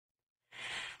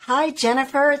Hi,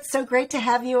 Jennifer. It's so great to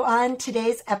have you on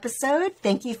today's episode.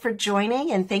 Thank you for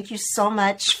joining, and thank you so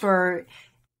much for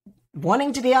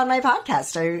wanting to be on my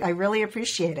podcast. I really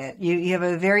appreciate it. You have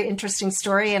a very interesting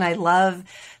story, and I love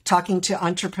talking to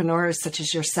entrepreneurs such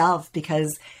as yourself,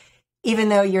 because even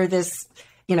though you're this,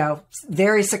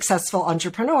 very successful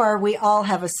entrepreneur, we all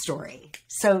have a story.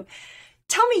 So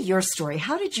tell me your story.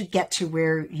 How did you get to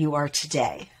where you are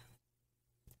today?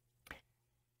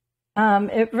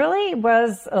 It really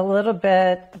was a little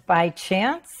bit by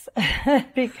chance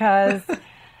because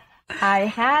I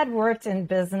had worked in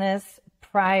business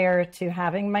prior to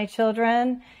having my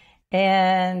children,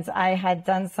 and I had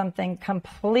done something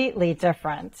completely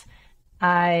different.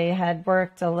 I had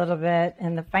worked a little bit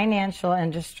in the financial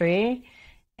industry,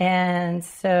 and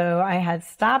so I had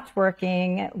stopped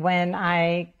working when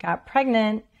I got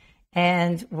pregnant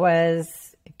and was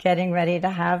getting ready to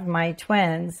have my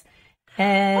twins.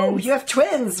 And you have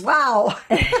twins. Wow.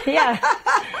 Yeah.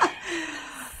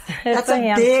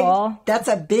 That's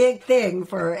a big thing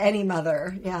for any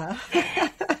mother. Yeah.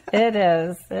 It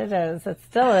is. It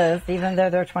still is, even though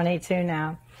they're 22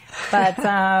 now. But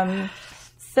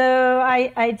so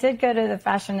I did go to the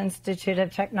Fashion Institute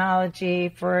of Technology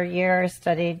for a year,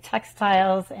 studied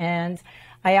textiles, and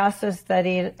I also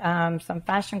studied some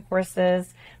fashion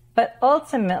courses. But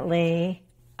ultimately,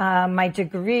 my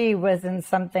degree was in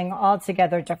something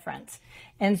altogether different.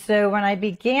 And so when I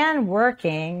began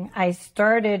working, I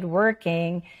started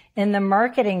working in the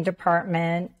marketing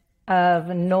department of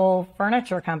Knoll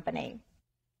Furniture Company.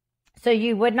 So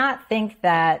you would not think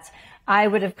that I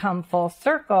would have come full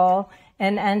circle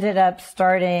and ended up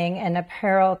starting an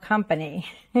apparel company.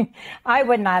 I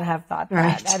would not have thought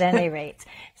that at any rate.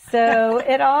 So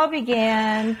it all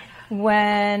began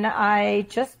when I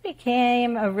just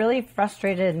became a really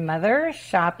frustrated mother,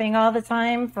 shopping all the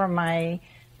time for my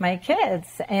kids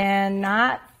and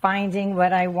not finding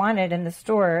what I wanted in the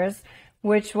stores,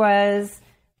 which was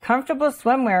comfortable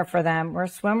swimwear for them, or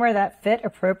swimwear that fit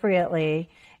appropriately.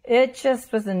 It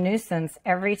just was a nuisance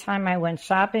every time I went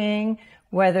shopping,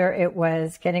 whether it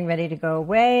was getting ready to go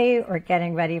away or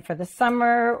getting ready for the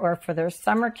summer or for their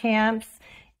summer camps,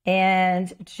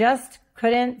 and just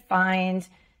couldn't find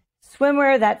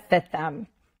swimwear that fit them.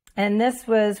 And this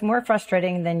was more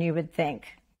frustrating than you would think.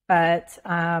 But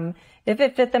if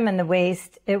it fit them in the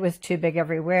waist, it was too big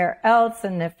everywhere else.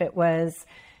 And if it was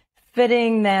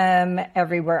fitting them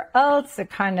everywhere else, it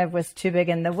kind of was too big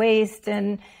in the waist.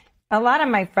 And a lot of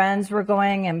my friends were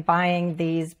going and buying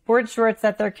these board shorts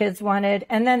that their kids wanted,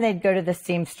 and then they'd go to the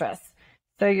seamstress.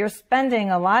 So you're spending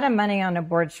a lot of money on a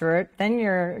board short, then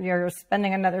you're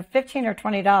spending another $15 or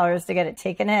 $20 to get it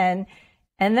taken in,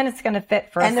 and then it's going to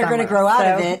fit for a summer. And they're going to grow out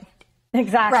of it.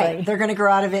 Exactly. Right. They're going to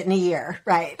grow out of it in a year.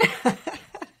 Right.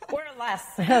 Or less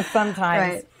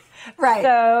sometimes. Right.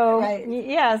 So,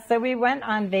 yeah, so we went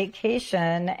on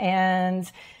vacation,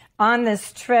 and on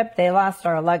this trip, they lost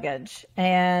our luggage.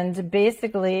 And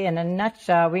basically, in a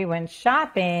nutshell, we went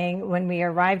shopping when we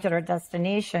arrived at our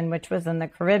destination, which was in the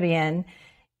Caribbean.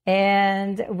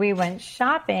 And we went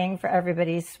shopping for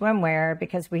everybody's swimwear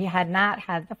because we had not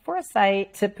had the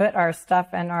foresight to put our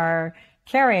stuff in our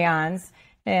carry-ons.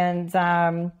 And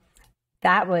that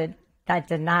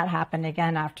did not happen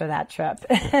again after that trip.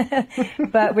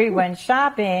 But we went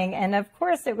shopping, and of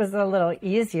course it was a little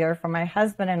easier for my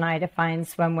husband and I to find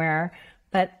swimwear,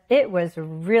 but it was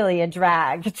really a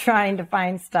drag trying to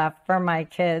find stuff for my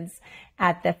kids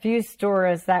at the few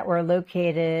stores that were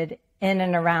located in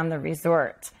and around the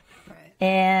resort. Right.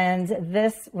 And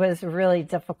this was really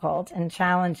difficult and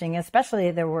challenging,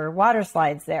 especially there were water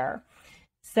slides there.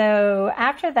 So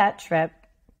after that trip,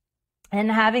 and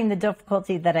having the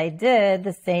difficulty that I did,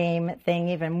 the same thing,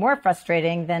 even more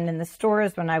frustrating than in the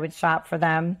stores when I would shop for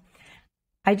them,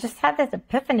 I just had this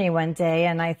epiphany one day,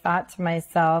 and I thought to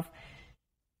myself,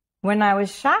 when I was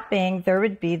shopping, there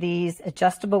would be these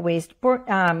adjustable waist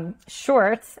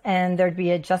shorts, and there'd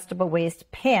be adjustable waist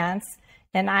pants.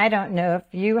 And I don't know if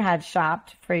you had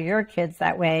shopped for your kids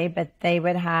that way, but they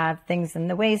would have things in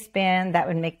the waistband that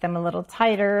would make them a little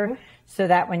tighter, so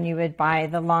that when you would buy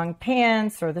the long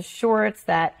pants or the shorts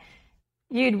that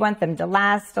you'd want them to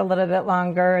last a little bit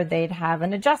longer, they'd have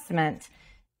an adjustment.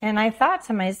 And I thought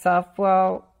to myself,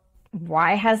 well,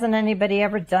 why hasn't anybody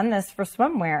ever done this for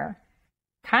swimwear?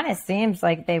 Kind of seems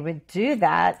like they would do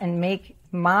that and make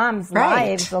moms'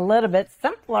 lives a little bit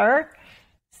simpler.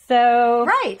 So,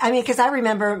 right. I mean, because I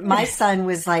remember my son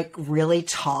was like really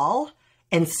tall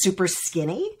and super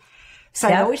skinny. So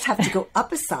I always have to go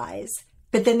up a size.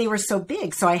 But then they were so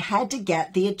big, so I had to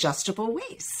get the adjustable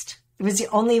waist. It was the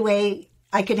only way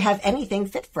I could have anything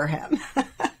fit for him.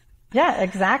 Yeah,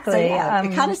 exactly. So, yeah,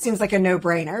 it kind of seems like a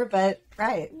no-brainer, but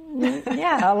right.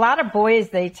 Yeah, a lot of boys,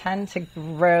 they tend to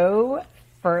grow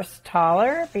first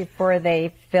taller before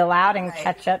they fill out and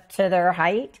catch up to their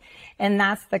height. And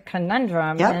that's the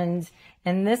conundrum. Yep.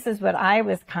 And this is what I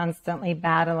was constantly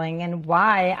battling and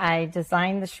why I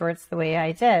designed the shorts the way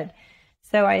I did.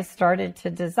 So I started to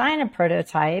design a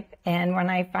prototype. And when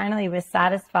I finally was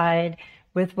satisfied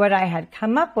with what I had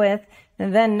come up with,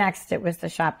 and then next it was the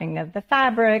shopping of the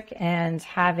fabric and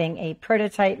having a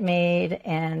prototype made.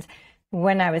 And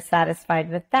when I was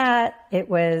satisfied with that, it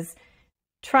was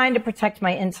trying to protect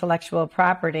my intellectual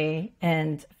property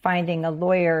and finding a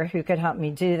lawyer who could help me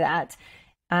do that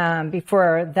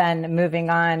before then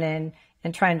moving on and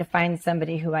trying to find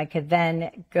somebody who I could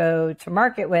then go to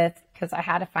market with, because I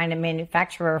had to find a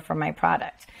manufacturer for my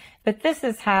product. But this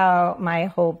is how my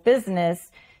whole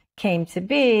business came to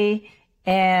be.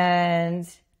 And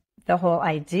the whole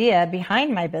idea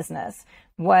behind my business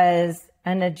was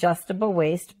an adjustable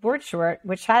waist board short,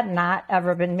 which had not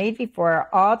ever been made before.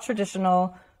 All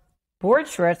traditional board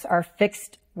shorts are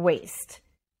fixed waist,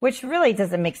 which really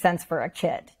doesn't make sense for a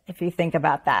kid if you think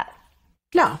about that.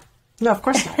 No, of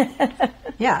course not.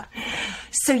 Yeah.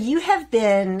 So you have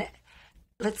been,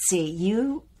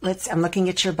 I'm looking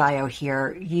at your bio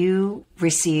here. You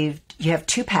have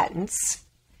 2 patents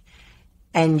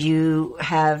and you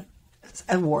have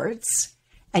awards,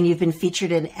 and you've been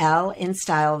featured in ELLE,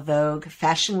 InStyle, Vogue,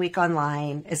 Fashion Week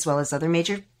Online, as well as other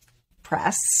major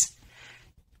press.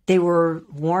 They were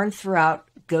worn throughout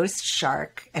Ghost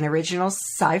Shark, an original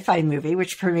Syfy movie,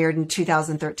 which premiered in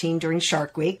 2013 during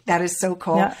Shark Week. That is so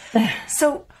cool. Yeah.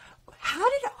 So how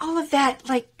did all of that,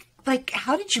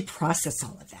 how did you process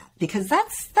all of that? Because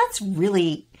that's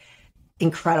really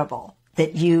incredible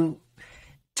that you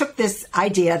took this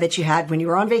idea that you had when you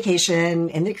were on vacation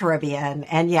in the Caribbean.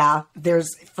 And yeah,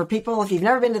 for people, if you've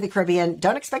never been to the Caribbean,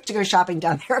 don't expect to go shopping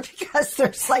down there because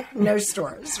there's no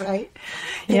stores, right?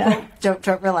 Yeah. People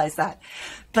don't realize that.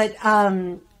 But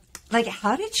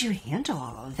how did you handle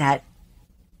all of that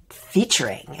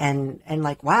featuring and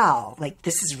wow,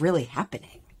 this is really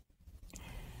happening?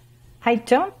 I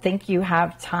don't think you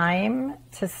have time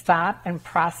to stop and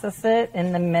process it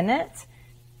in the minute,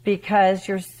 because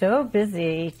you're so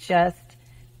busy just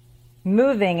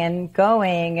moving and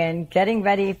going and getting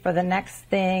ready for the next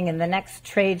thing and the next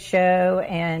trade show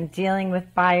and dealing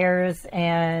with buyers.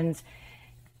 And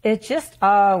it just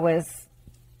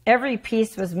every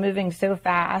piece was moving so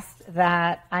fast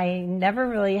that I never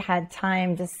really had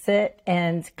time to sit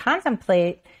and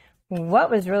contemplate what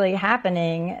was really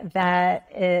happening, that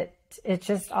it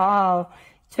just all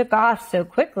took off so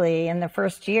quickly in the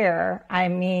first year. I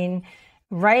mean,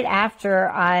 right after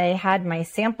I had my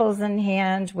samples in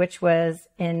hand, which was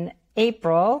in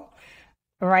April,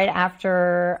 right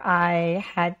after I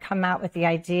had come out with the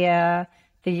idea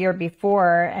the year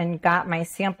before and got my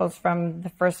samples from the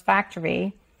first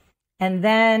factory. And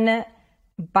then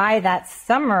by that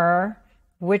summer,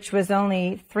 which was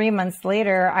only 3 months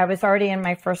later, I was already in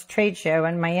my first trade show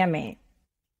in Miami.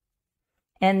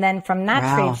 And then from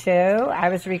that trade show, I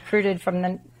was recruited from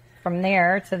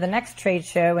there to the next trade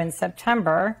show in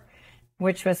September,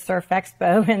 which was Surf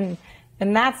Expo.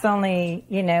 And that's only,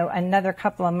 another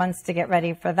couple of months to get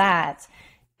ready for that.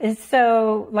 And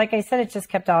so, like I said, it just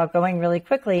kept all going really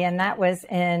quickly. And that was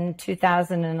in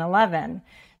 2011.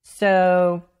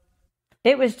 So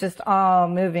it was just all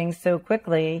moving so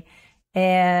quickly.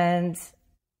 And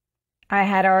I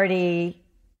had already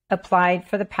applied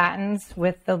for the patents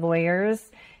with the lawyers,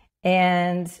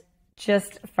 and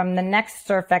just from the next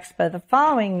Surf Expo the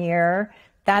following year,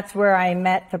 that's where I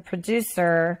met the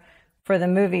producer for the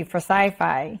movie for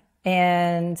Syfy.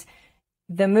 And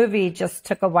the movie just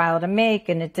took a while to make,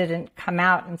 and it didn't come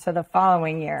out until the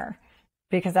following year,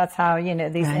 because that's how,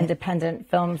 these independent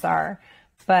films are.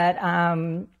 But,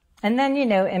 and then,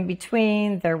 in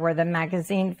between, there were the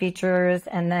magazine features.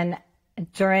 And then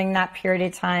during that period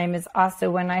of time is also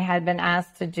when I had been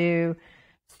asked to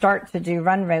start to do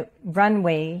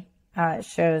runway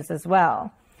shows as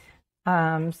well.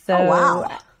 Oh,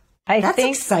 wow. That's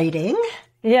exciting.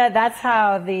 Yeah, that's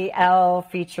how the ELLE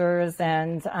features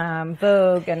and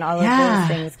Vogue and all of those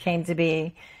things came to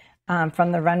be,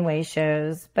 from the runway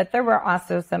shows. But there were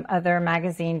also some other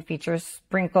magazine features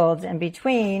sprinkled in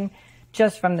between,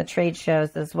 just from the trade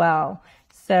shows as well.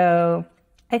 So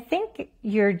I think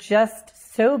you're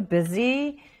just so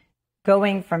busy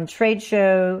going from trade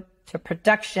show to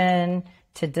production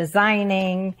to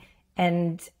designing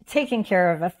and taking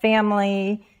care of a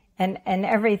family and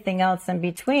everything else in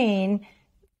between.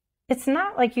 It's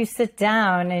not like you sit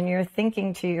down and you're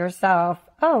thinking to yourself,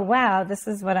 oh, wow, this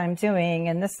is what I'm doing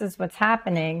and this is what's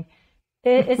happening.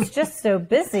 it's just so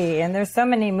busy and there's so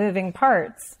many moving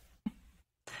parts.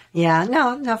 Yeah,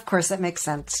 no, of course, that makes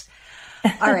sense.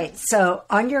 All right. So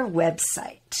on your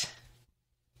website,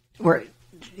 or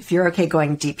if you're okay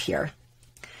going deep here,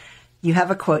 you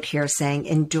have a quote here saying,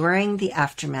 enduring the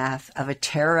aftermath of a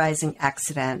terrorizing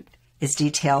accident is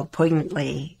detailed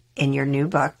poignantly in your new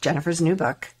book, Jennifer's new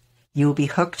book. You will be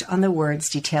hooked on the words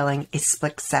detailing a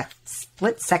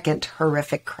split-second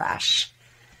horrific crash.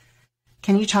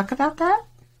 Can you talk about that?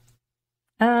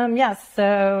 Yes.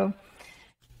 So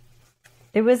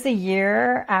it was a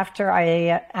year after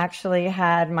I actually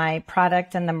had my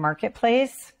product in the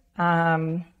marketplace.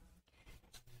 I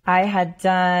had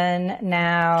done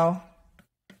now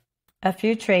a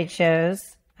few trade shows.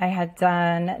 I had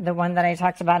done the one that I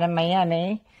talked about in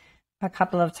Miami a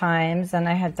couple of times, and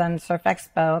I had done Surf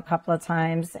Expo a couple of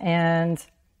times. And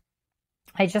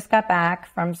I just got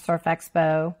back from Surf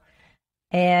Expo,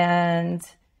 and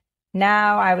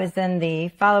now I was in the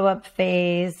follow-up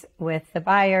phase with the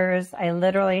buyers. I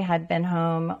literally had been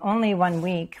home only 1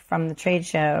 week from the trade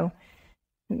show.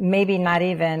 Maybe not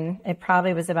even. It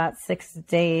probably was about 6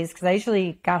 days because I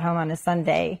usually got home on a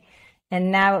Sunday.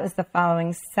 And now it was the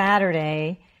following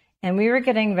Saturday. And we were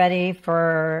getting ready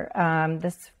for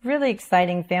this really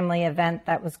exciting family event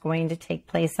that was going to take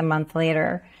place a month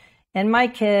later. And my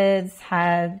kids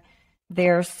had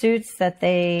their suits that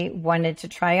they wanted to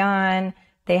try on.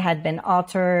 They had been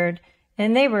altered.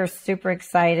 And they were super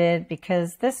excited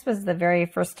because this was the very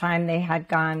first time they had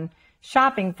gone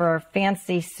shopping for a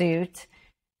fancy suit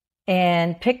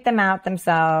and picked them out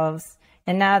themselves.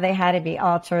 And now they had to be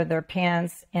altered, their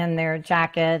pants and their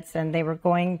jackets, and they were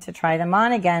going to try them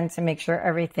on again to make sure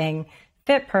everything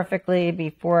fit perfectly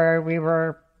before we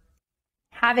were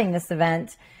having this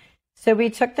event. So we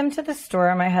took them to the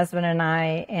store, my husband and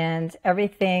I, and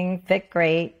everything fit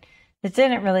great. It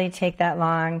didn't really take that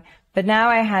long, but now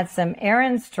I had some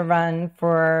errands to run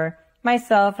for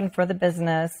myself and for the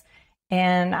business,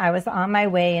 and I was on my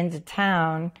way into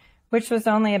town, which was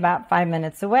only about 5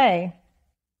 minutes away.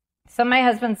 So my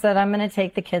husband said, I'm going to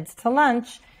take the kids to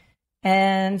lunch,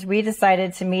 and we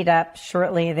decided to meet up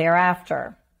shortly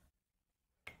thereafter.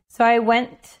 So I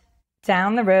went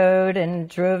down the road and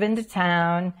drove into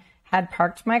town, had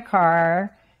parked my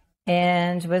car,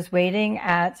 and was waiting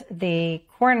at the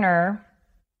corner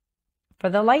for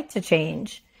the light to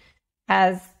change.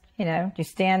 As, you know, you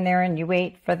stand there and you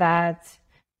wait for that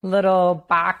little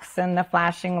box and the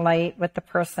flashing light with the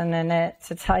person in it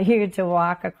to tell you to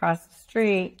walk across the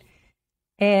street.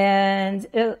 And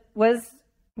it was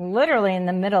literally in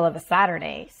the middle of a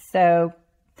Saturday. So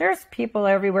there's people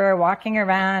everywhere walking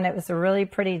around. It was a really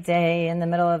pretty day in the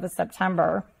middle of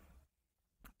September.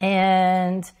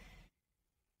 And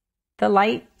the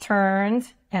light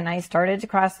turned and I started to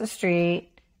cross the street.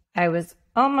 I was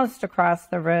almost across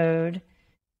the road.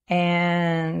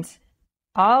 And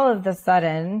all of a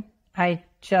sudden, I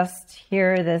just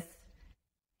hear this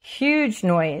huge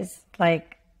noise,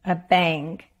 like a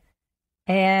bang.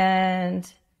 And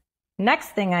next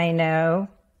thing I know,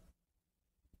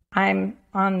 I'm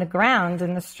on the ground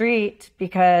in the street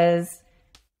because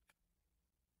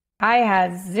I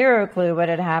had zero clue what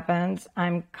had happened.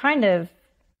 I'm kind of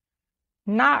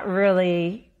not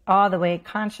really all the way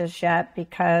conscious yet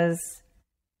because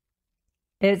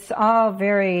it's all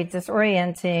very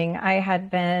disorienting. I had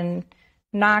been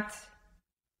knocked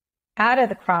out of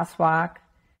the crosswalk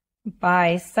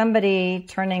by somebody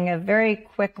turning a very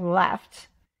quick left.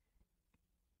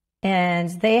 And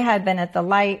they had been at the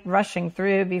light rushing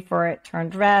through before it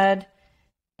turned red.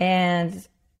 And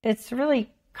it's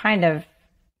really kind of,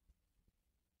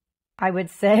 I would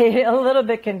say, a little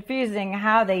bit confusing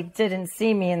how they didn't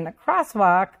see me in the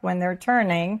crosswalk when they're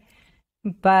turning.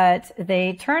 But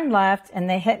they turned left and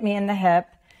they hit me in the hip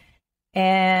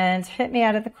and hit me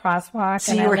out of the crosswalk.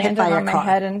 So and you were hit by on a my car.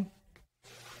 head and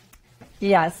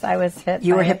yes, I was hit.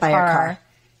 You were hit by a car.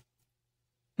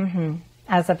 Mm-hmm.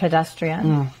 As a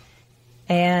pedestrian.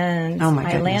 And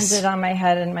I landed on my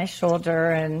head and my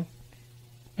shoulder, and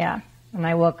and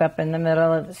I woke up in the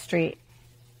middle of the street.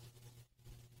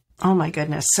 Oh my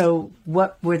goodness. So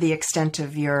what were the extent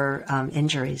of your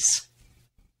injuries?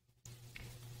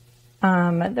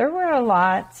 There were a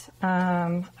lot.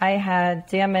 I had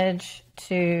damage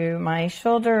to my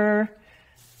shoulder.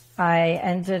 I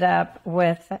ended up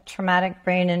with traumatic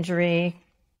brain injury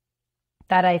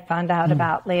that I found out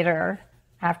about later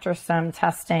after some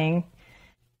testing.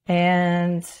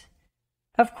 And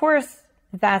of course,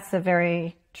 that's a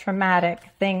very traumatic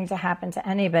thing to happen to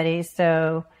anybody.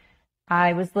 So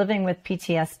I was living with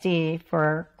PTSD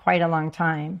for quite a long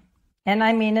time. And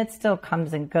I mean, it still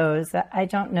comes and goes. I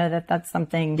don't know that that's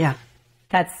something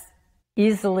that's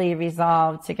easily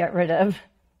resolved to get rid of.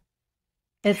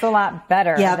 It's a lot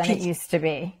better than it used to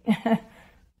be.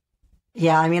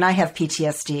 Yeah, I mean, I have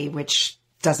PTSD, which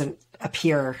doesn't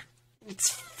appear. It's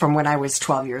from when I was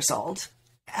 12 years old,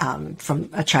 from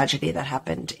a tragedy that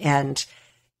happened. And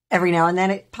every now and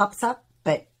then it pops up,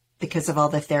 but because of all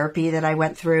the therapy that I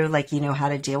went through, like, you know how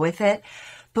to deal with it.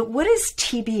 But what is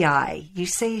TBI? You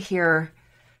say here,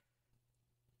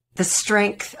 the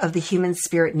strength of the human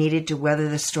spirit needed to weather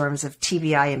the storms of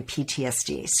TBI and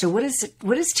PTSD. So what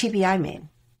does TBI mean?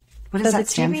 What does that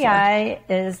stand for? TBI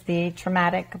is the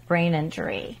traumatic brain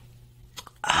injury.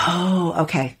 Oh,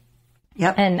 okay.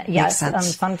 Yep. And yes,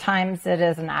 sometimes it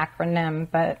is an acronym,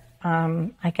 but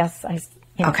I guess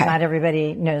not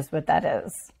everybody knows what that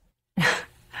is.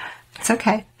 It's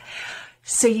okay.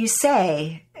 So you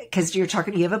say, because you're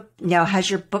talking, now has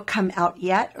your book come out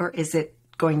yet, or is it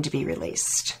going to be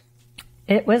released?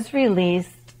 It was released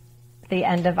the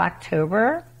end of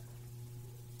October.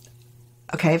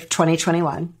 Okay,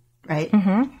 2021, right?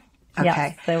 Mm-hmm.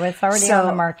 Okay. Yes, so it's already on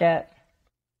the market.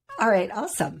 All right,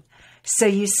 awesome. So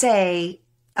you say,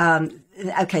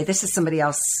 okay, this is somebody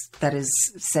else that is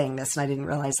saying this, and I didn't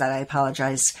realize that. I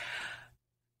apologize.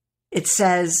 It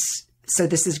says, so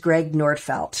this is Greg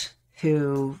Nordfeldt,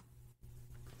 who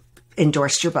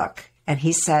endorsed your book. And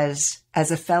he says,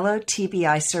 as a fellow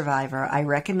TBI survivor, I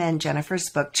recommend Jennifer's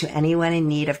book to anyone in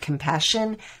need of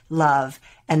compassion, love,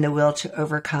 and the will to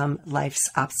overcome life's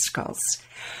obstacles.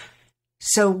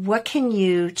 So what can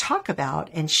you talk about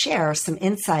and share some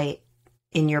insight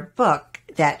in your book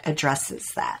that addresses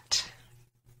that?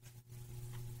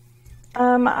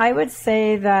 I would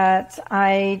say that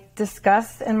I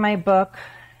discuss in my book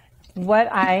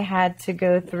what I had to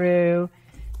go through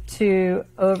to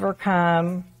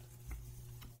overcome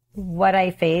what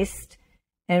I faced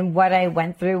and what I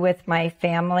went through with my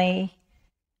family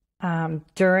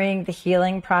during the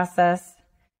healing process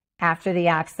after the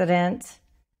accident.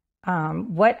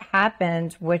 What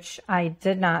happened, which I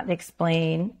did not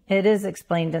explain, it is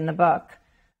explained in the book,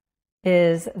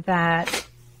 is that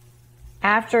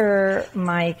after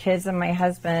my kids and my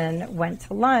husband went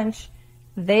to lunch,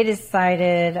 they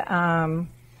decided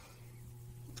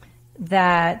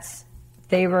that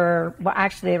they were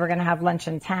going to have lunch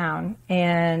in town.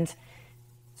 And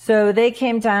so they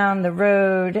came down the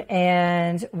road,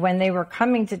 and when they were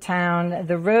coming to town,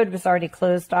 the road was already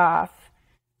closed off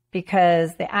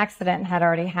because the accident had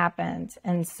already happened.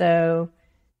 And so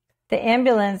the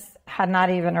ambulance had not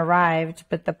even arrived,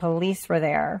 but the police were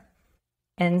there.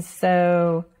 And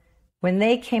so when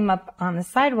they came up on the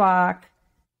sidewalk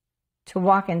to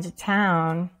walk into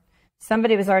town,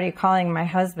 somebody was already calling my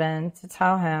husband to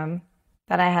tell him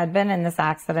that I had been in this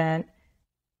accident.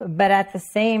 But at the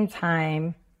same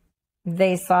time,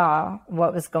 they saw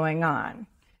what was going on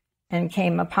and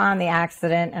came upon the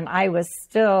accident, and I was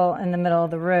still in the middle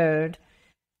of the road.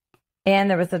 And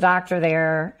there was a doctor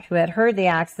there who had heard the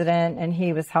accident, and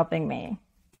he was helping me.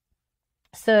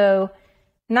 So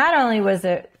not only was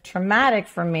it traumatic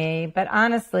for me, but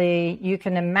honestly, you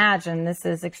can imagine this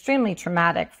is extremely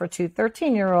traumatic for two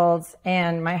 13-year-olds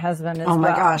and my husband as well. Oh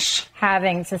my gosh.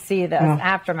 Having to see this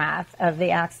aftermath of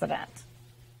the accident.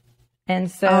 And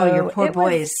so your poor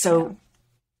boys. I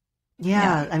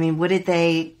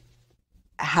mean,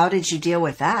 how did you deal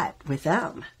with that with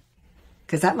them?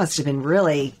 Because that must have been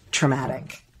really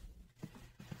traumatic.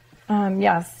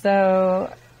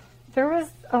 So there was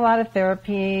a lot of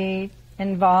therapy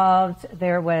involved.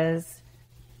 There was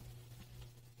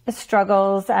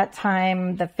struggles at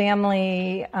time. The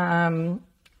family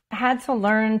had to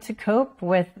learn to cope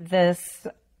with this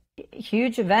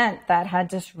huge event that had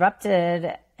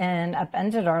disrupted and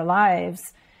upended our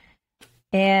lives.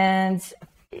 And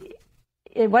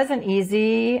it wasn't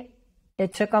easy.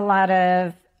 It took a lot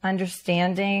of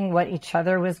understanding what each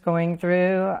other was going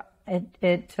through.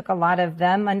 It took a lot of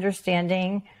them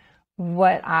understanding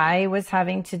what I was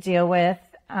having to deal with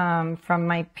from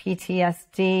my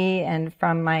PTSD and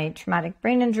from my traumatic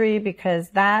brain injury, because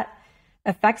that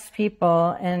affects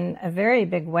people in a very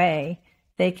big way.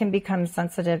 They can become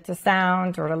sensitive to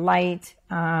sound or to light.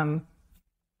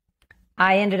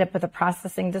 I ended up with a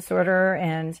processing disorder,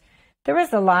 and there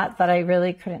was a lot that I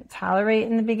really couldn't tolerate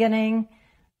in the beginning,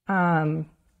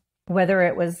 whether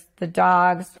it was the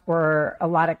dogs or a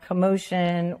lot of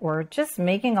commotion or just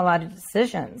making a lot of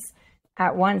decisions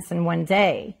at once in one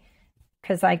day,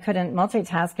 because I couldn't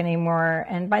multitask anymore.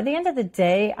 And by the end of the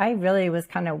day, I really was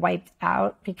kind of wiped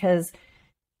out, because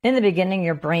in the beginning,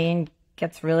 your brain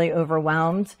gets really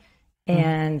overwhelmed,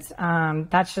 and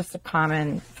that's just a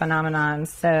common phenomenon.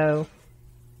 So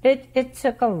it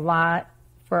took a lot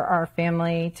for our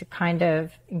family to kind of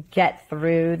get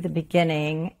through the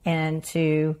beginning and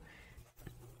to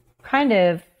kind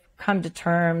of come to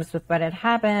terms with what had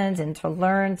happened and to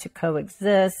learn to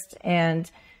coexist and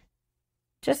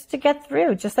just to get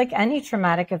through, just like any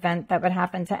traumatic event that would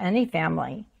happen to any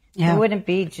family. Yeah. It wouldn't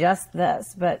be just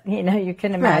this, but you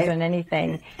can imagine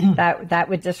anything that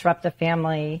would disrupt a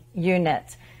family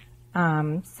unit.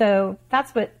 So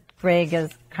that's what Greg is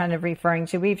kind of referring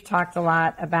to. We've talked a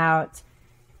lot about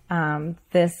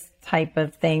this type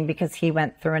of thing because he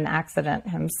went through an accident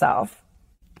himself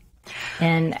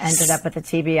and ended up with a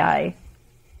TBI.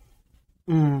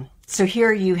 So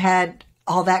here you had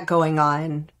all that going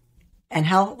on. And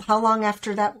how long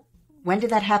after that, when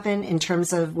did that happen in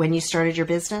terms of when you started your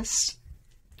business?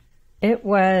 It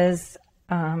was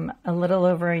a little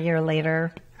over a year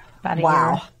later, about a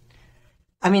year.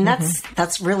 I mean,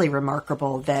 that's really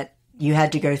remarkable that you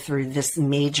had to go through this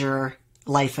major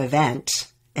life event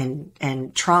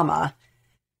and trauma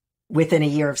within a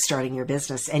year of starting your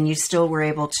business, and you still were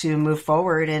able to move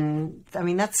forward. And I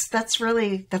mean, that's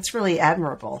really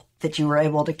admirable that you were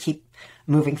able to keep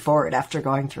moving forward after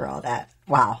going through all that.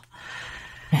 Wow.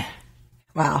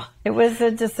 It was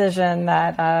a decision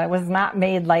that was not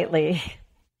made lightly.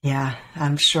 Yeah,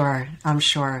 I'm sure.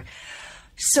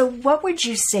 So what would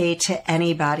you say to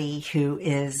anybody who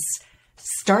is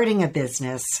starting a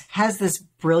business, has this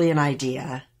brilliant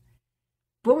idea?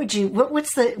 What's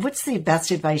the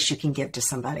best advice you can give to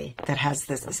somebody that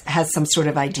has some sort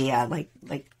of idea?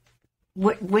 Like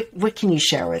what can you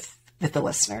share with the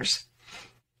listeners?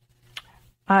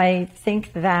 I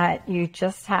think that you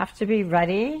just have to be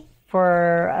ready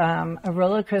for a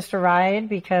roller coaster ride,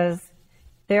 because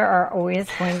there are always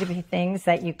going to be things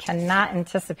that you cannot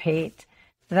anticipate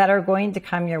that are going to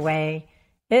come your way.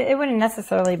 It wouldn't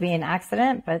necessarily be an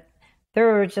accident, but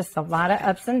there are just a lot of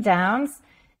ups and downs.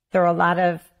 There are a lot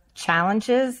of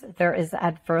challenges. There is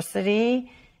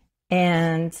adversity,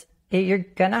 and you're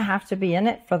going to have to be in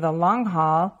it for the long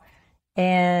haul.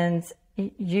 And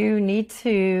you need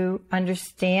to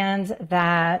understand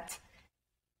that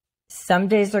some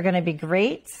days are going to be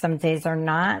great, some days are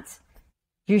not.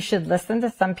 You should listen to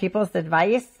some people's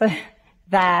advice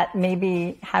that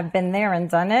maybe have been there and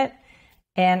done it.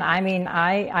 And I mean,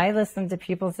 I listened to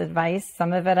people's advice.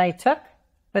 Some of it I took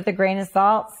with a grain of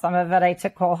salt. Some of it I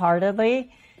took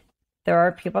wholeheartedly. There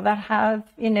are people that have,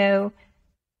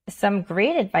 some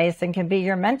great advice and can be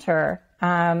your mentor.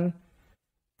 And,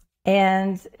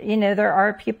 there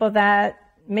are people that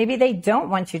maybe they don't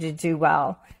want you to do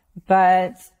well.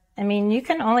 But, I mean, you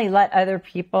can only let other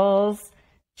people's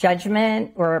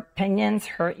judgment or opinions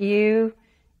hurt you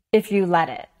if you let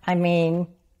it. I mean,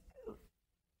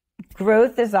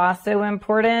 growth is also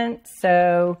important.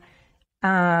 So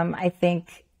I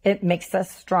think it makes us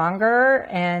stronger.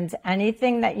 And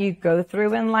anything that you go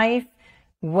through in life,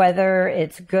 whether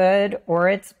it's good or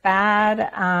it's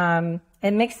bad,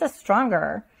 it makes us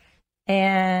stronger.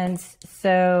 And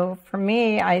so for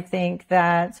me, I think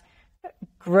that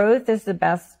growth is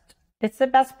it's the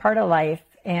best part of life.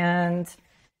 And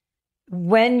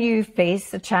when you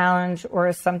face a challenge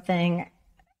or something,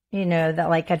 that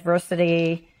like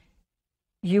adversity,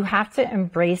 you have to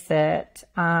embrace it,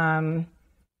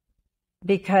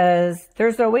 because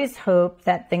there's always hope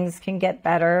that things can get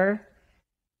better.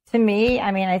 To me,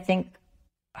 I mean, I think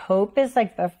hope is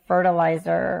like the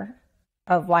fertilizer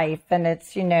of life, and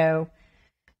it's,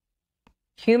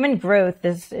 human growth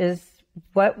is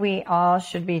what we all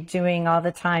should be doing all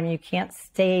the time. You can't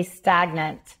stay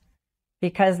stagnant,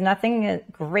 because nothing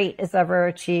great is ever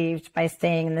achieved by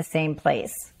staying in the same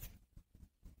place.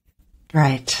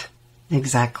 Right.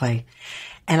 Exactly.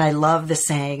 And I love the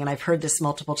saying, and I've heard this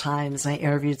multiple times. I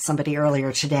interviewed somebody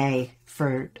earlier today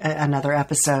for another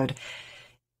episode.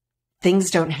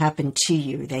 Things don't happen to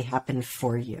you, they happen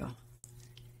for you.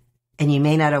 And you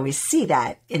may not always see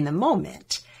that in the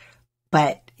moment,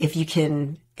 but if you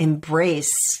can embrace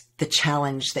the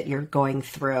challenge that you're going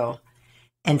through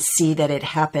and see that it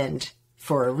happened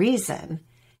for a reason,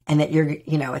 and that you're,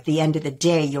 at the end of the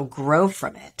day, you'll grow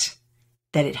from it,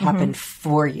 that it happened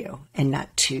for you and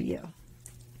not to you.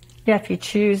 Yeah, if you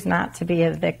choose not to be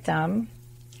a victim,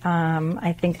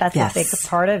 I think that's a big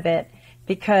part of it.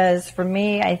 Because for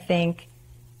me, I think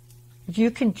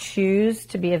you can choose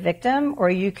to be a victim, or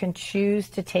you can choose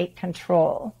to take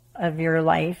control of your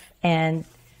life and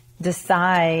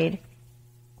decide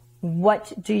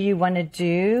what do you want to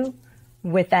do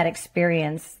with that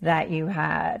experience that you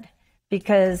had.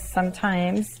 Because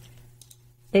sometimes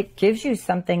it gives you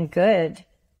something good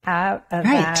out of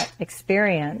that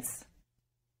experience.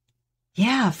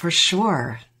 Yeah, for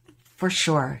sure. For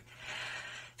sure.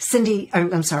 Sandee,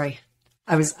 I'm sorry.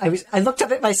 I looked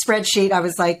up at my spreadsheet. I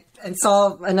was like, and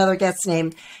saw another guest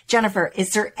name. Jennifer,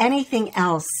 is there anything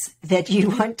else that you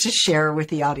want to share with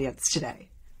the audience today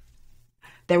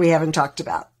that we haven't talked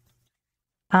about?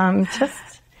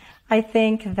 I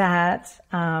think that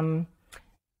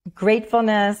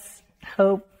gratefulness,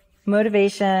 hope,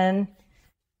 motivation,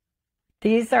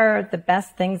 these are the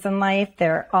best things in life.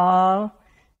 They're all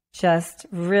just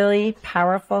really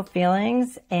powerful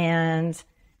feelings, and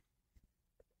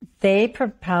they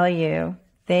propel you.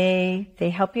 They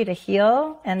help you to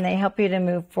heal, and they help you to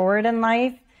move forward in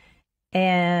life.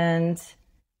 And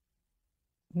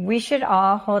we should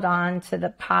all hold on to the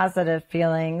positive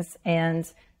feelings and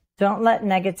don't let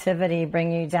negativity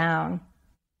bring you down.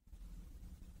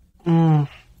 I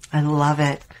love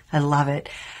it. I love it.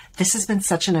 This has been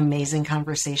such an amazing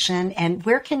conversation. And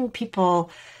where can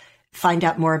people find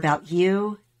out more about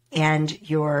you and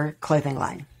your clothing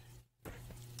line?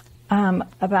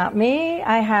 About me,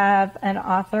 I have an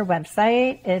author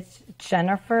website. It's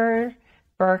Jennifer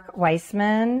Berk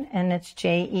Weisman, and it's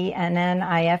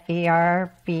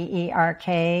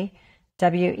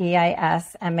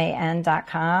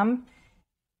JenniferBerkWeisman.com,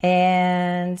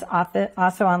 and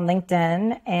also on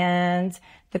LinkedIn. And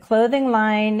the clothing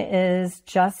line is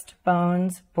Just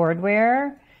Bones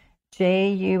Boardwear,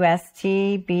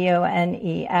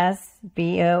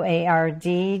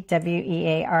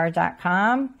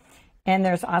 JustBonesBoardwear.com. And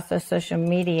there's also social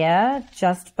media,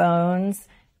 Just Bones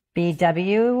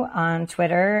BW on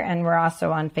Twitter, and we're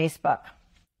also on Facebook.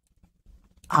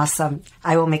 Awesome.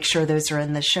 I will make sure those are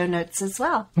in the show notes as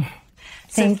well.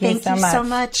 Thank you so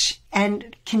much,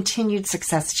 and continued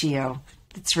success to you.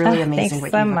 It's really amazing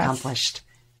what you've accomplished.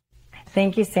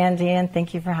 Thank you, Sandee, and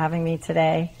thank you for having me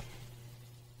today.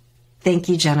 Thank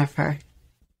you, Jennifer.